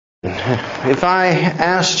if I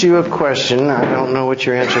asked you a question, I don't know what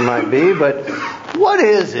your answer might be, but what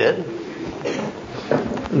is it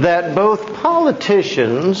that both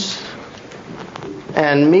politicians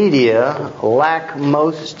and media lack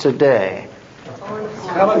most today?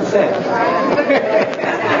 Common sense.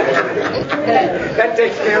 That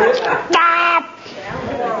takes care of it.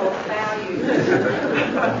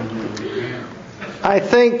 I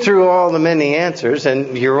think through all the many answers,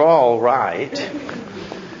 and you're all right,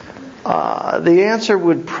 the answer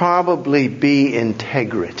would probably be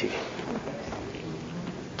integrity.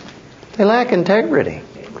 They lack integrity.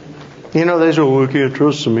 You know, they say, well, we can't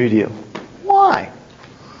trust the media. Why?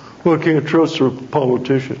 Well, we can't trust the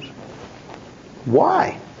politicians.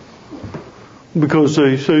 Why? Because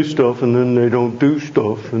they say stuff and then they don't do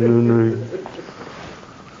stuff and then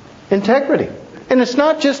they... Integrity. And it's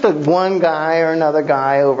not just a one guy or another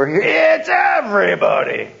guy over here. It's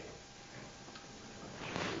everybody.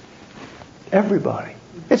 Everybody.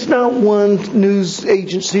 It's not one news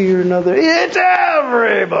agency or another. It's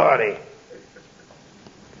everybody.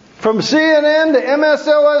 From CNN to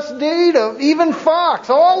MSLSD to even Fox,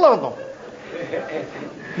 all of them.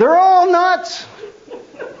 They're all nuts.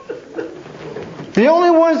 The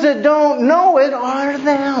only ones that don't know it are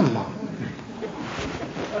them.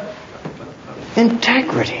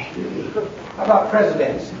 Integrity. How about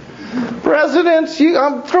presidents? Presidents,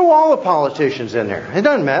 throw all the politicians in there. It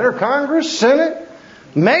doesn't matter. Congress, Senate,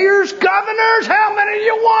 mayors, governors, how many do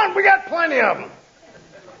you want? We got plenty of them.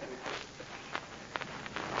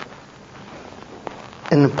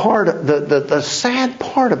 And the sad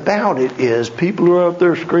part about it is people are out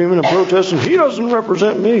there screaming and protesting, he doesn't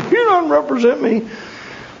represent me, he doesn't represent me.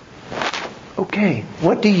 Okay,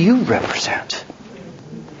 what do you represent?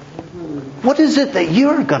 What is it that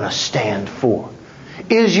you're going to stand for?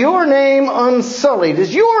 Is your name unsullied?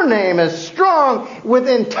 Is your name as strong with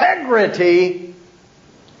integrity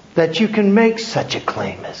that you can make such a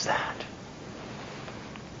claim as that?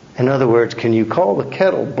 In other words, can you call the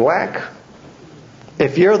kettle black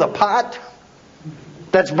if you're the pot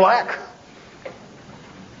that's black?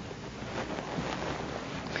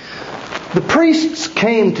 The priests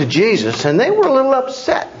came to Jesus and they were a little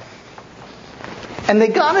upset. And they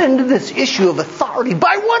got into this issue of authority.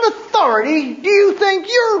 By what authority do you think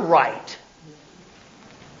you're right?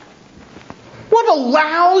 What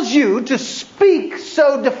allows you to speak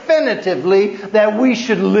so definitively that we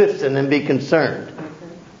should listen and be concerned?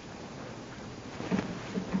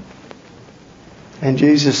 And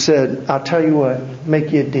Jesus said, I'll tell you what,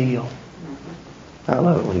 make you a deal. I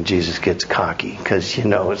love it when Jesus gets cocky because you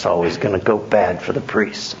know it's always going to go bad for the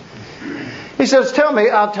priests. He says,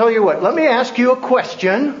 I'll tell you what, let me ask you a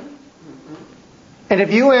question. And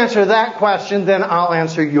if you answer that question, then I'll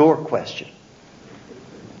answer your question.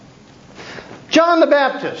 John the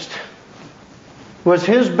Baptist, was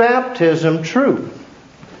his baptism true?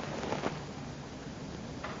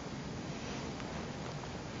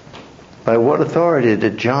 By what authority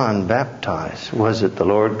did John baptize? Was it the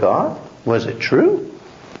Lord God? Was it true?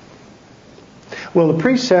 Well, the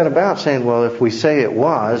priest sat about saying, well, if we say it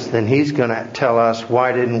was, then he's going to tell us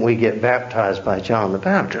why didn't we get baptized by John the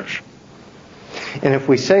Baptist? And if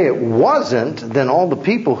we say it wasn't, then all the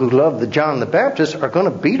people who love the John the Baptist are going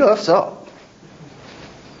to beat us up.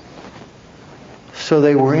 So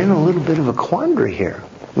they were in a little bit of a quandary here.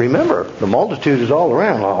 Remember, the multitude is all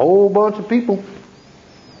around, a whole bunch of people.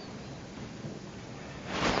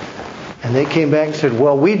 And they came back and said,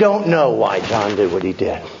 well, we don't know why John did what he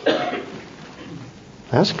did.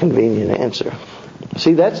 That's a convenient answer.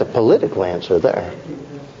 See, that's a political answer there.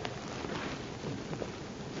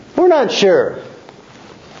 We're not sure.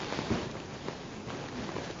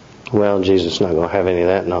 Well, Jesus is not going to have any of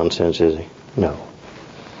that nonsense, is he? No.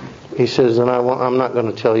 He says, then I'm not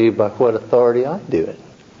going to tell you by what authority I do it.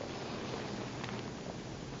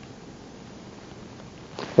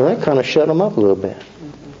 Well, that kind of shut him up a little bit.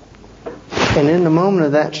 And in the moment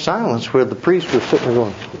of that silence where the priests were sitting there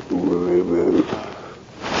going,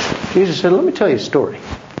 Jesus said, let me tell you a story.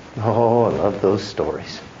 Oh, I love those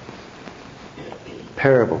stories.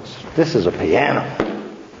 Parables. This is a piano.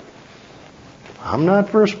 I'm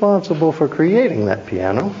not responsible for creating that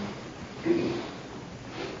piano.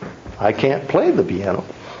 I can't play the piano.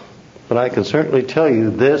 But I can certainly tell you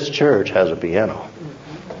this church has a piano.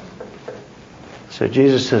 So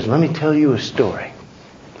Jesus says, let me tell you a story.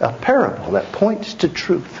 A parable that points to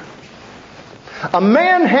truth. A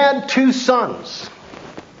man had 2 sons.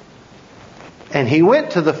 And he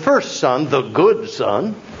went to the first son, the good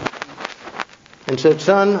son, and said,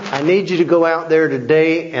 son, I need you to go out there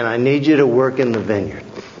today and I need you to work in the vineyard.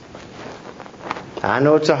 I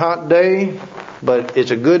know it's a hot day. but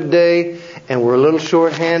it's a good day and we're a little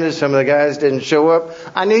short-handed. Some of the guys didn't show up.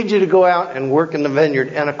 I need you to go out and work in the vineyard.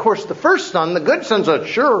 And of course, the first son, the good son, said,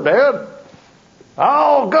 sure, Dad,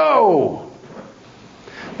 I'll go.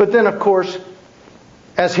 But then, of course,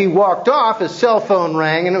 as he walked off, his cell phone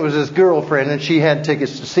rang, and it was his girlfriend, and she had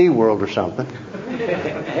tickets to SeaWorld or something.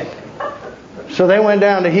 So they went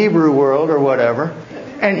down to Hebrew World or whatever,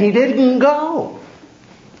 and he didn't go.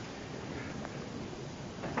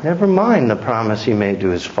 Never mind the promise he made to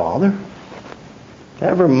his father.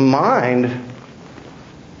 Never mind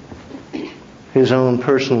his own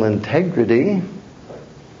personal integrity.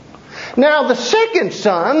 Now the second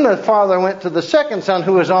son, the father went to the second son,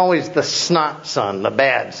 who was always the snot son, the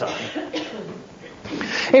bad son.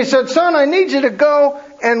 He said, son, I need you to go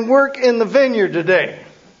and work in the vineyard today.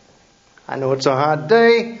 I know it's a hot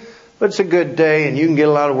day, but it's a good day and you can get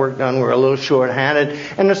a lot of work done. We're a little short-handed.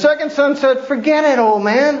 And the second son said, forget it, old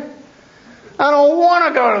man. I don't want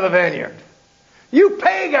to go to the vineyard. You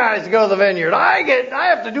pay guys to go to the vineyard. I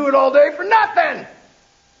have to do it all day for nothing.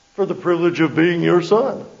 For the privilege of being your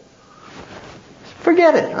son.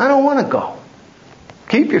 Forget it. I don't want to go.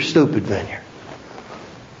 Keep your stupid vineyard.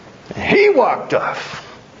 And he walked off.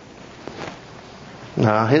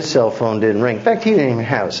 No, his cell phone didn't ring. In fact, he didn't even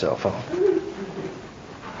have a cell phone.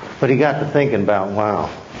 But he got to thinking about,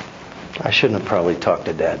 wow, I shouldn't have probably talked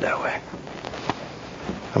to Dad that way.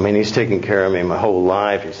 I mean, he's taken care of me my whole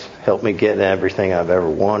life. He's helped me get everything I've ever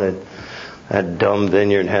wanted. That dumb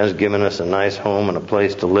vineyard has given us a nice home and a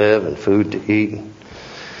place to live and food to eat.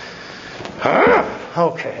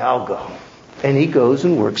 Okay, I'll go. And he goes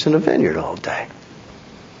and works in a vineyard all day.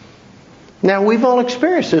 Now, we've all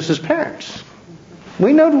experienced this as parents.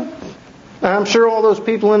 We know, I'm sure all those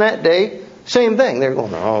people in that day, same thing. They're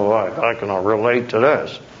going, oh, I cannot relate to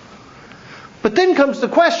this. But then comes the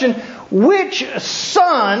question, which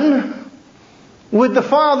son would the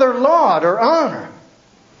father laud or honor?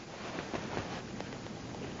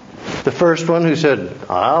 The first one who said,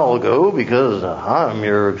 I'll go because I'm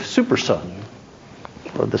your super son.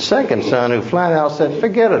 Or the second son who flat out said,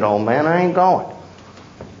 forget it, old man, I ain't going.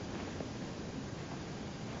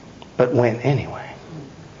 But went anyway.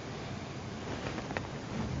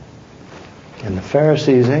 And the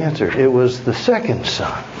Pharisees answered, it was the second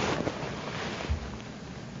son.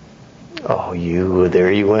 Oh,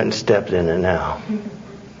 there you went and stepped in it now.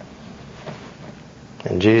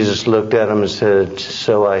 And Jesus looked at him and said,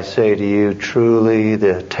 so I say to you, truly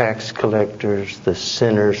the tax collectors, the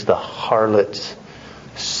sinners, the harlots,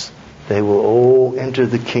 they will all enter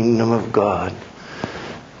the kingdom of God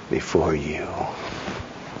before you.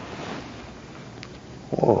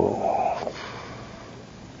 Whoa.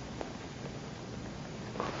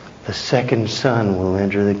 The second son will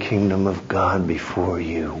enter the kingdom of God before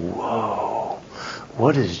you. Whoa.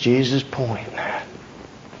 What is Jesus pointing at?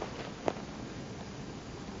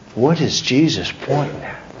 What is Jesus pointing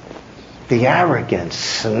at? The arrogant,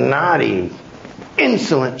 snotty,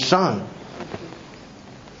 insolent son.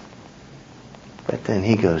 But then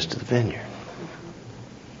he goes to the vineyard.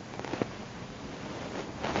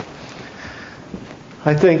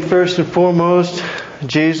 I think first and foremost,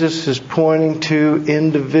 Jesus is pointing to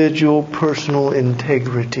individual personal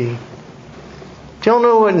integrity. Do y'all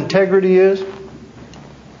know what integrity is? Do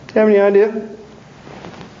you have any idea?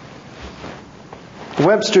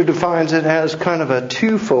 Webster defines it as kind of a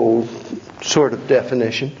twofold sort of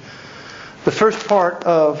definition. The first part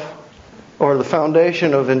of, or the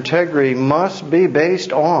foundation of integrity must be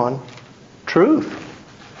based on truth.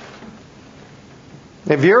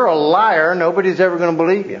 If you're a liar, nobody's ever going to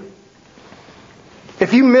believe you.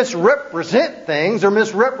 If you misrepresent things or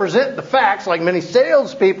misrepresent the facts like many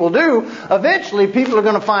salespeople do, eventually people are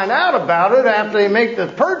going to find out about it after they make the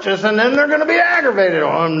purchase and then they're going to be aggravated. Oh,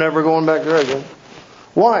 I'm never going back there again.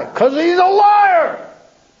 Why? Because he's a liar.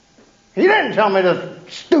 He didn't tell me the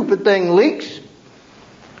stupid thing leaks.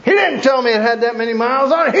 He didn't tell me it had that many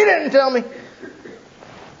miles on it. He didn't tell me.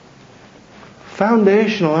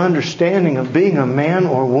 Foundational understanding of being a man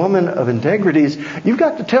or woman of integrity is you've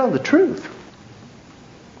got to tell the truth.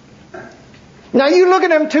 Now you look at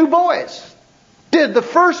them two boys. Did the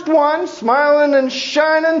first one, smiling and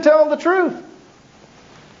shining, tell the truth?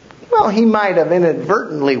 Well, he might have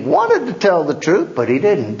inadvertently wanted to tell the truth, but he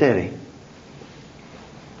didn't, did he?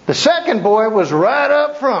 The second boy was right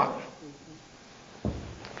up front.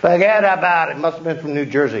 Forget about it. Must have been from New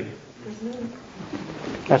Jersey.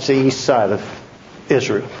 That's the east side of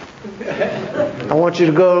Israel. I want you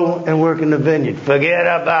to go and work in the vineyard. Forget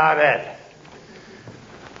about it.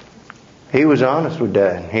 He was honest with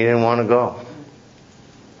Dad. He didn't want to go.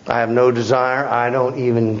 I have no desire. I don't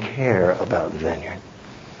even care about the vineyard.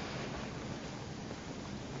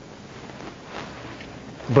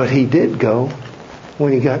 But he did go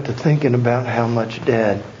when he got to thinking about how much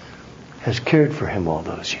Dad has cared for him all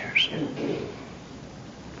those years.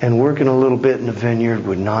 And working a little bit in the vineyard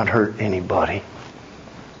would not hurt anybody.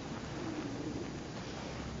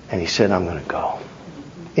 And he said, I'm going to go.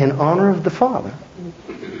 In honor of the Father.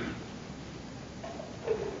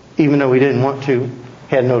 Even though he didn't want to,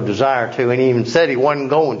 had no desire to, and he even said he wasn't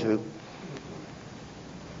going to.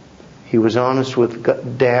 He was honest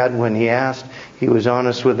with Dad when he asked. He was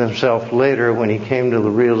honest with himself later when he came to the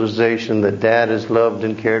realization that Dad has loved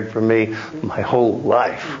and cared for me my whole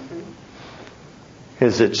life.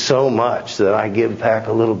 Is it so much that I give back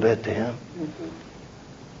a little bit to him?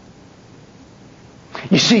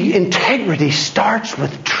 You see, integrity starts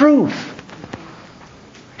with truth.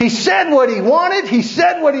 He said what he wanted, he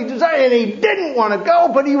said what he desired, and he didn't want to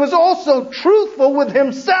go, but he was also truthful with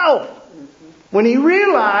himself. When he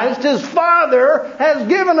realized his Father has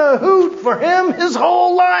given a hoot for him his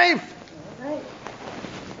whole life.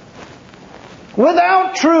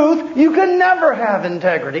 Without truth, you can never have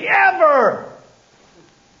integrity, ever.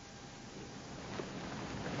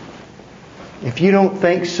 If you don't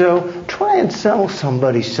think so, try and sell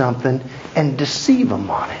somebody something and deceive them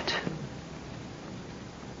on it.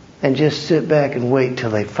 And just sit back and wait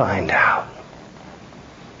till they find out.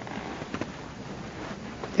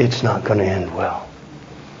 It's not going to end well.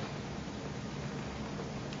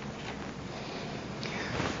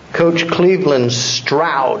 Coach Cleveland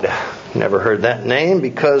Stroud. Never heard that name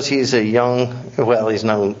because he's a young, well, he's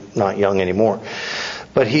not young anymore.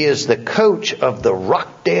 But he is the coach of the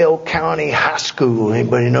Rockdale County High School.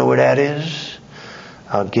 Anybody know where that is?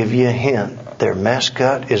 I'll give you a hint. Their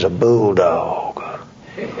mascot is a bulldog.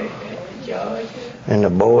 And the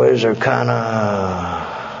boys are kind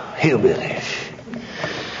of hillbillies.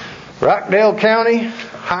 Rockdale County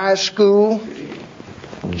High School,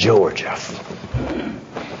 Georgia.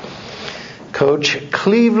 Coach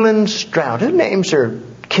Cleveland Stroud. Who names their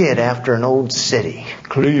kid after an old city?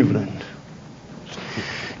 Cleveland.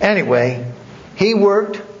 Anyway, he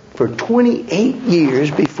worked for 28 years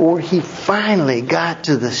before he finally got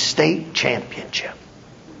to the state championship.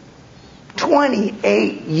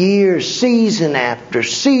 28 years, season after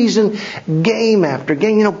season, game after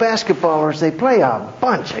game. You know, basketballers, they play a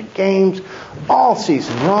bunch of games all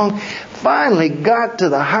season long. Finally got to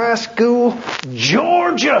the high school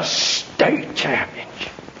Georgia state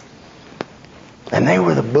championship. And they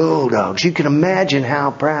were the Bulldogs. You can imagine how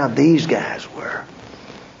proud these guys were.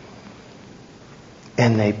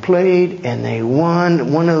 And they played and they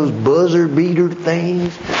won one of those buzzer beater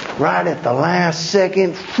things right at the last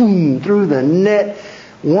second, through the net,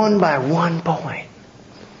 won by 1 point.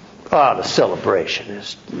 Oh, the celebration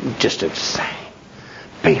is just insane.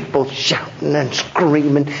 People shouting and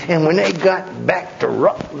screaming. And when they got back to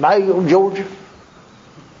Rockdale, Georgia,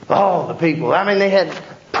 all the people, I mean, they had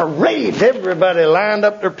parades. Everybody lined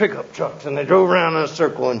up their pickup trucks and they drove around in a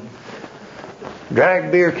circle and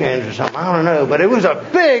dragged beer cans or something. I don't know. But it was a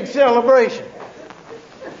big celebration.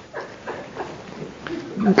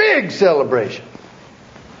 Big celebration.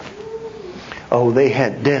 Oh, they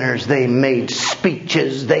had dinners, they made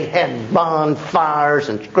speeches, they had bonfires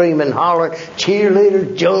and screaming, hollering,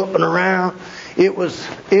 cheerleaders jumping around. It was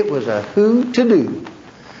a hoot to do.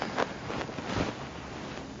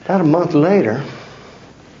 About a month later,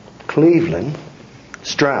 Cleveland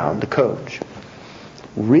Stroud, the coach,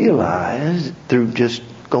 realized through just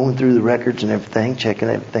going through the records and everything, checking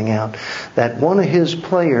everything out, that one of his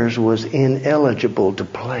players was ineligible to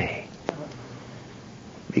play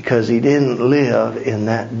because he didn't live in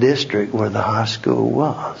that district where the high school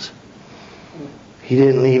was. He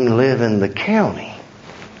didn't even live in the county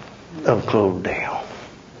of Cloverdale.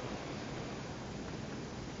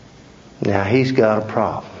 Now he's got a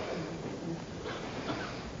problem.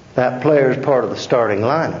 That player is part of the starting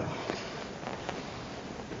lineup.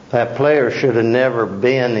 That player should have never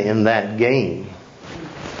been in that game.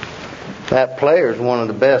 That player is one of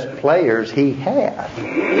the best players he had.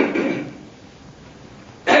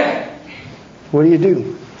 What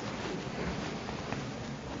do?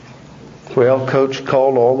 Well, Coach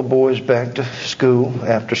called all the boys back to school,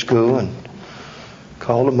 after school, and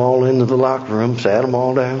called them all into the locker room, sat them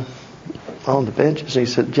all down on the benches. He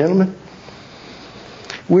said, "Gentlemen,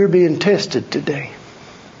 we're being tested today.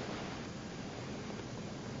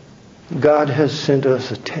 God has sent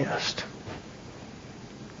us a test."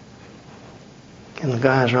 And the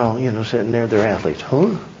guys are all, sitting there, they're athletes.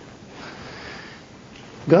 Huh?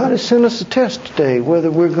 God has sent us a test today,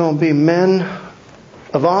 whether we're going to be men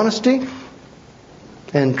of honesty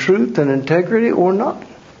and truth and integrity or not.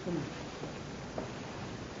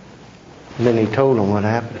 And then he told them what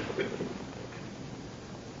happened.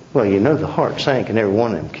 Well, you know the heart sank in every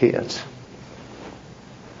one of them kids.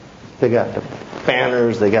 They got the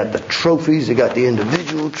banners, they got the trophies, they got the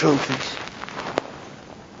individual trophies.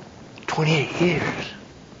 28 years.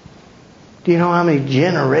 Do you know how many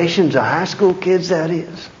generations of high school kids that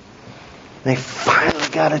is? They finally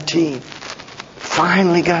got a team.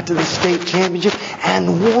 Finally got to the state championship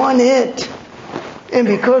and won it. And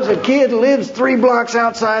because a kid lives 3 blocks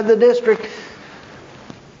outside the district,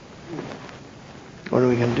 what are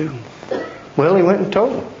we going to do? Well, he went and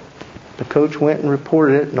told them. The coach went and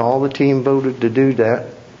reported it, and all the team voted to do that.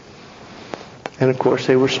 And of course,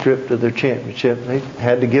 they were stripped of their championship. They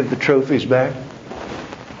had to give the trophies back.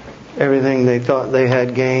 Everything they thought they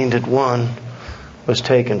had gained and won was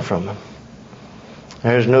taken from them.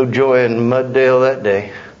 There's no joy in Muddale that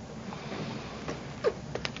day.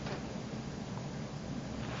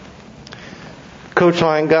 Coach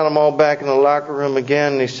Line got them all back in the locker room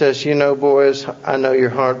again, and he says, you know, boys, I know you're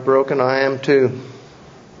heartbroken. I am too.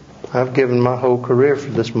 I've given my whole career for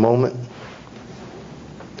this moment.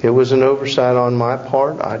 It was an oversight on my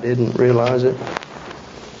part. I didn't realize it.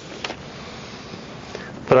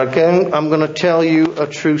 But again, I'm going to tell you a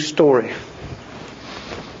true story.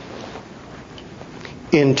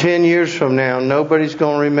 In 10 years from now, nobody's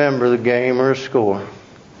going to remember the game or a score.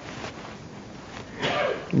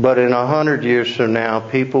 But in 100 years from now,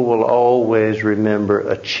 people will always remember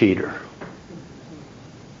a cheater.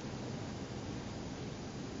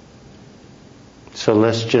 So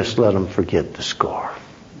let's just let them forget the score.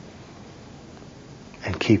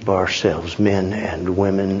 And keep ourselves men and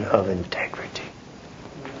women of integrity.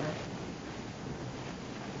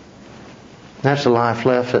 That's a life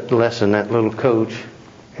lesson that little coach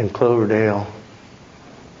in Cloverdale,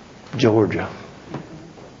 Georgia,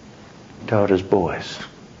 taught his boys.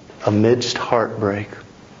 Amidst heartbreak.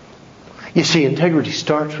 You see, integrity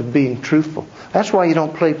starts with being truthful. That's why you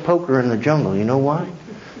don't play poker in the jungle. You know why?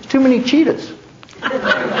 There's too many cheetahs.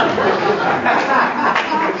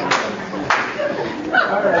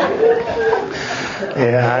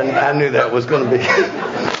 Yeah, I knew that was going to be.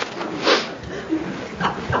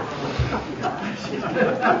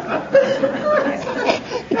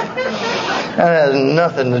 That has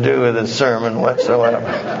nothing to do with the sermon whatsoever.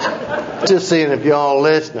 Just seeing if y'all are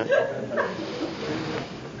listening.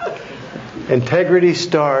 Integrity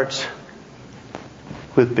starts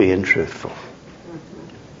with being truthful.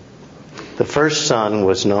 The first son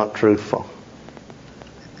was not truthful.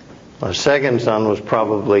 The second son was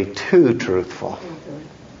probably too truthful.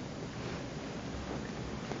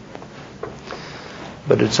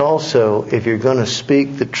 But it's also, if you're going to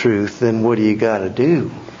speak the truth, then what do you got to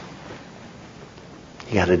do?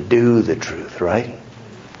 You got to do the truth, right?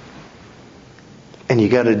 And you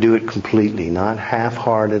got to do it completely, not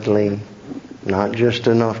half-heartedly, not just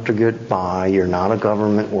enough to get by. You're not a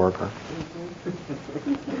government worker.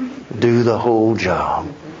 Do the whole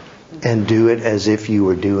job. And do it as if you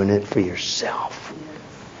were doing it for yourself.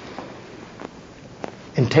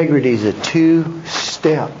 Integrity is a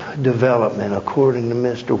 2-step development according to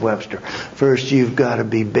Mr. Webster. First, you've got to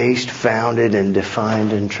be based, founded, and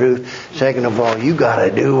defined in truth. Second of all, you got to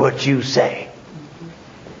do what you say.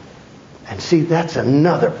 And see, that's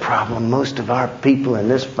another problem most of our people in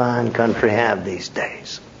this fine country have these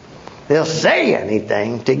days. They'll say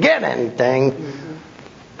anything to get anything,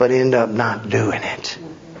 but end up not doing it.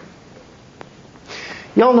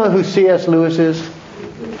 Y'all know who C.S. Lewis is?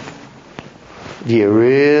 Do you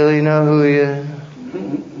really know who he is?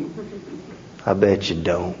 I bet you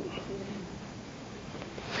don't.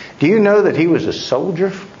 Do you know that he was a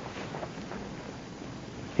soldier?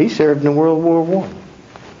 He served in World War I.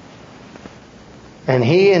 And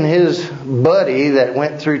he and his buddy that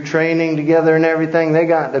went through training together and everything, they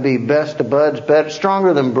got to be best of buds, better,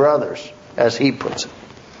 stronger than brothers, as he puts it.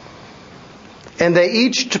 And they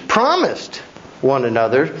each promised one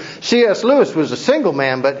another. C.S. Lewis was a single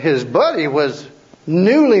man, but his buddy was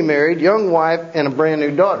newly married, young wife, and a brand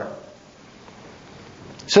new daughter.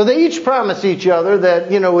 So they each promised each other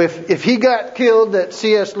that, if he got killed, that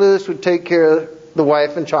C.S. Lewis would take care of the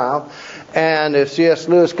wife and child. And if C.S.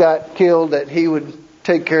 Lewis got killed, that he would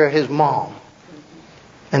take care of his mom.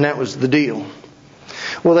 And that was the deal.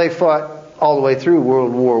 Well, they fought all the way through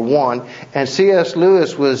World War I. And C.S.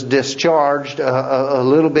 Lewis was discharged a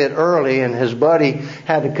little bit early, and his buddy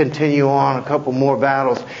had to continue on a couple more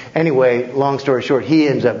battles. Anyway, long story short, he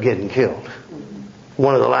ends up getting killed.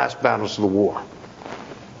 One of the last battles of the war.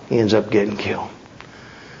 He ends up getting killed.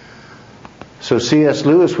 So C.S.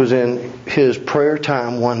 Lewis was in his prayer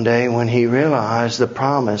time one day when he realized the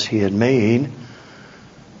promise he had made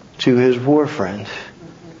to his war friend.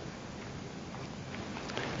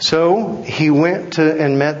 So he went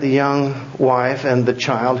and met the young wife and the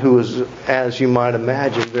child, who was, as you might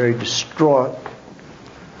imagine, very distraught.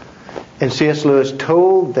 And C.S. Lewis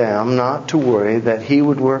told them not to worry, that he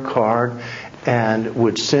would work hard and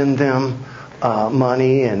would send them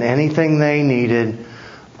money and anything they needed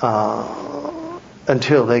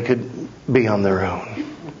until they could be on their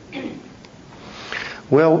own.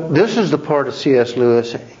 Well, this is the part of C.S.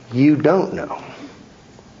 Lewis you don't know.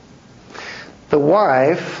 The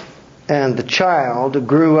wife and the child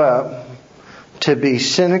grew up to be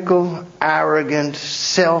cynical, arrogant,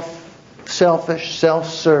 selfish,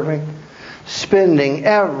 self-serving, spending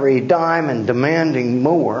every dime and demanding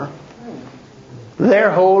more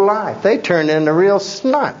their whole life. They turned into real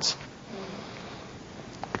snuts.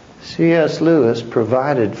 C.S. Lewis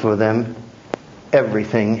provided for them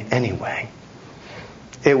everything anyway.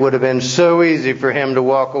 It would have been so easy for him to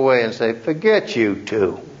walk away and say, "Forget you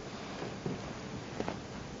two."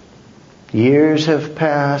 Years have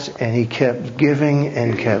passed, and he kept giving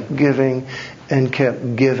and kept giving and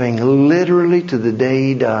kept giving, literally to the day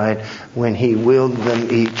he died, when he willed them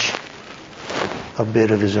each a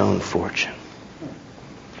bit of his own fortune.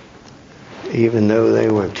 Even though they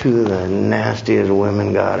were two of the nastiest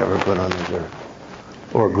women God ever put on this earth,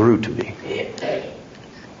 or grew to be.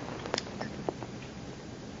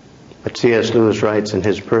 But C.S. Lewis writes in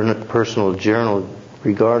his personal journal,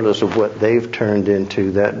 regardless of what they've turned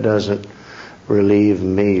into, that doesn't relieve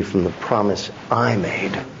me from the promise I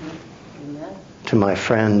made to my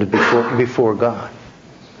friend before God.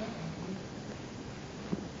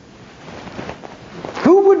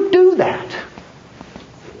 Who would do that?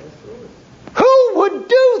 Who would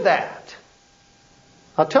do that?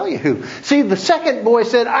 I'll tell you who. See, the second boy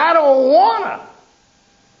said, "I don't wanna."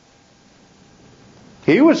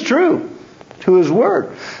 He was true to his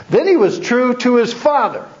word. Then he was true to his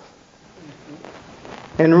father.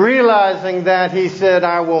 And realizing that, he said,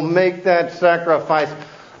 "I will make that sacrifice.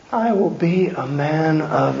 I will be a man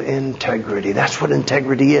of integrity." That's what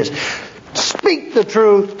integrity is. Speak the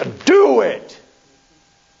truth. Do it.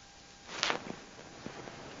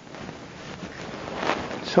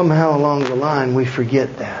 Somehow along the line we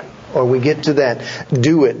forget that. Or we get to that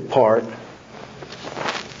do it part,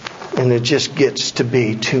 and it just gets to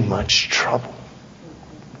be too much trouble.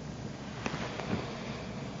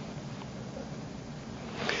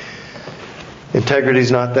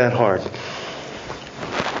 Integrity's not that hard.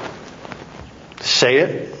 Say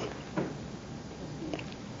it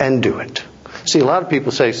and do it. See, a lot of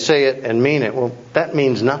people say it and mean it. Well, that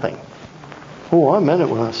means nothing. Oh, I meant it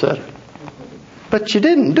when I said it. But you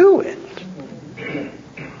didn't do it.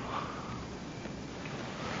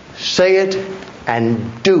 Say it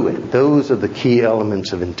and do it. Those are the key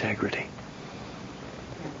elements of integrity.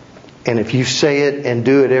 And if you say it and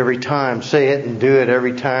do it every time, say it and do it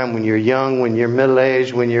every time, when you're young, when you're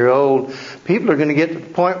middle-aged, when you're old, people are going to get to the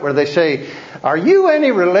point where they say, "Are you any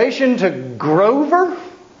relation to Grover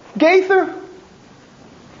Gaither?"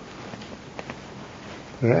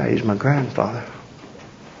 "Yeah, he's my grandfather.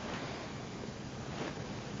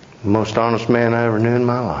 The most honest man I ever knew in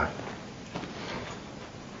my life.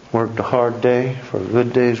 Worked a hard day for a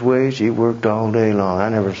good day's wage. He worked all day long. I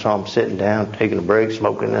never saw him sitting down, taking a break,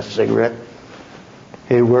 smoking a cigarette.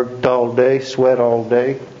 He worked all day, sweat all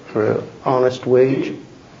day for an honest wage.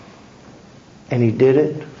 And he did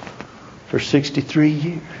it for 63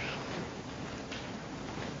 years.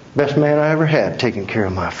 Best man I ever had taking care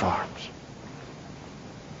of my farms.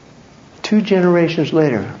 2 generations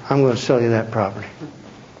later, I'm going to sell you that property.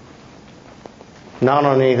 Not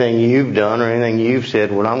on anything you've done or anything you've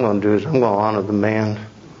said. What I'm going to do is I'm going to honor the man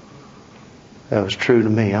that was true to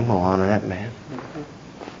me. I'm going to honor that man.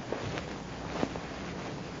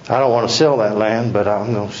 I don't want to sell that land, but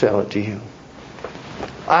I'm going to sell it to you.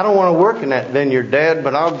 I don't want to work in that vineyard, Dad,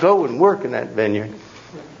 but I'll go and work in that vineyard.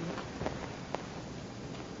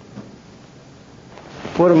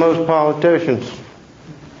 What do most politicians,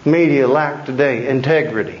 media lack today?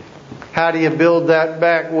 Integrity. How do you build that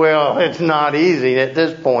back? Well, it's not easy at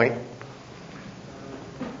this point.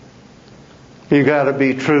 You got to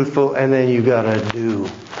be truthful, and then you got to do.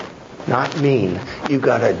 Not mean. You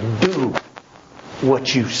got to do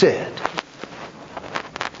what you said.